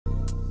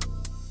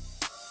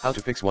How to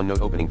fix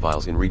OneNote opening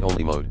files in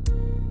read-only mode.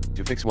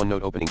 To fix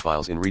OneNote opening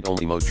files in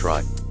read-only mode,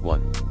 try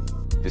 1.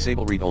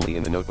 Disable read-only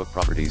in the notebook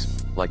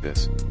properties, like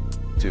this.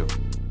 2.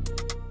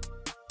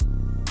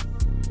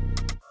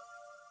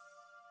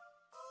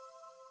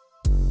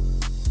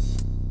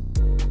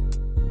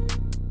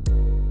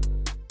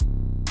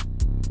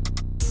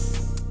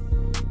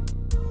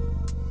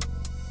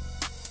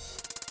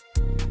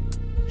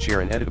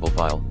 Share an editable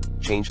file,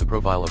 change the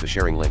profile of the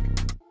sharing link.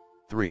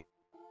 3.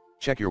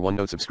 Check your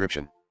OneNote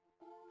subscription.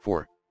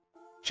 4.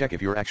 Check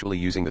if you're actually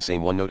using the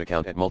same OneNote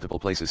account at multiple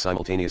places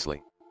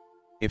simultaneously.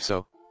 If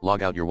so,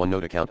 log out your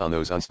OneNote account on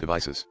those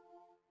devices.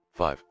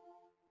 5.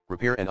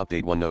 Repair and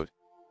update OneNote.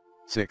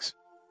 6.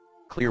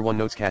 Clear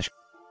OneNote's cache.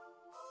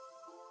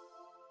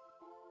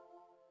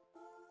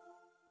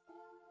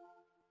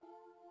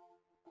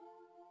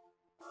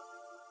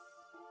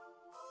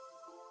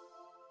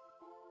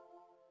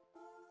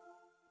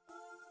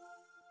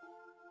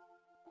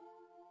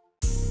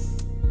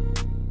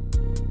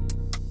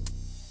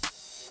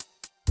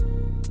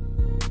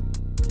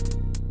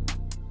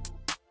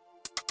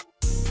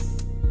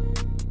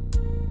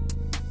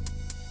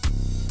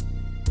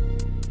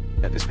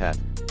 At this path,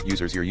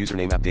 users your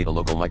username, update a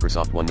local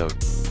Microsoft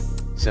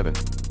OneNote. 7.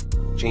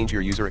 Change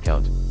your user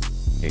account.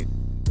 8.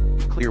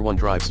 Clear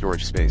OneDrive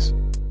storage space.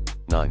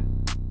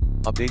 9.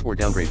 Update or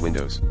downgrade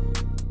Windows.